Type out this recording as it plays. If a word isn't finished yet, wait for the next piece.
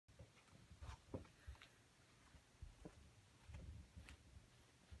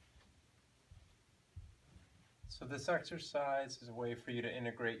So this exercise is a way for you to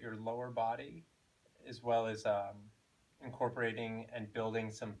integrate your lower body as well as incorporating and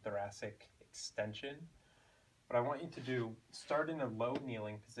building some thoracic extension. What I want you to do, start in a low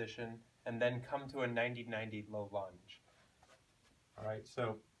kneeling position and then come to a 90-90 low lunge. All right,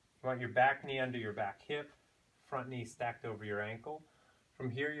 so you want your back knee under your back hip, front knee stacked over your ankle. From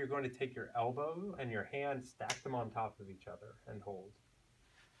here, you're going to take your elbow and your hand, stack them on top of each other and hold.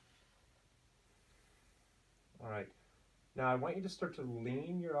 All right, now I want you to start to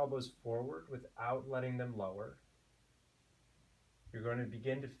lean your elbows forward without letting them lower. You're going to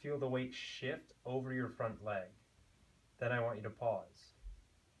begin to feel the weight shift over your front leg. Then I want you to pause.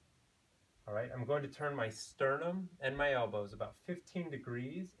 All right, I'm going to turn my sternum and my elbows about 15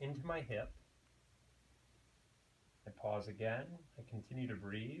 degrees into my hip. I pause again. I continue to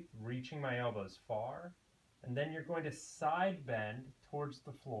breathe, reaching my elbows far. And then you're going to side bend towards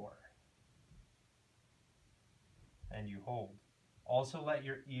the floor. And you hold. Also let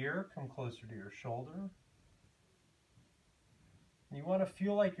your ear come closer to your shoulder. And you want to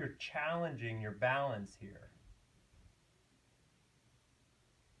feel like you're challenging your balance here.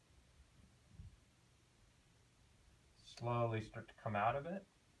 Slowly start to come out of it.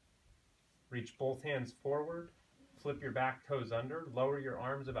 Reach both hands forward. Flip your back toes under. Lower your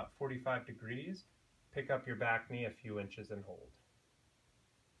arms about 45 degrees. Pick up your back knee a few inches and hold.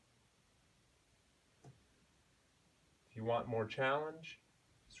 If you want more challenge,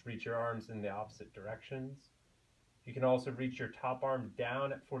 just reach your arms in the opposite directions. You can also reach your top arm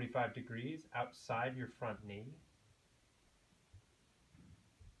down at 45 degrees outside your front knee.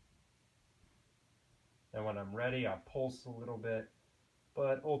 And when I'm ready, I'll pulse a little bit,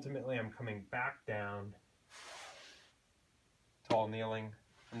 but ultimately I'm coming back down, tall kneeling,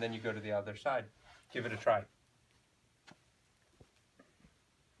 and then you go to the other side. Give it a try.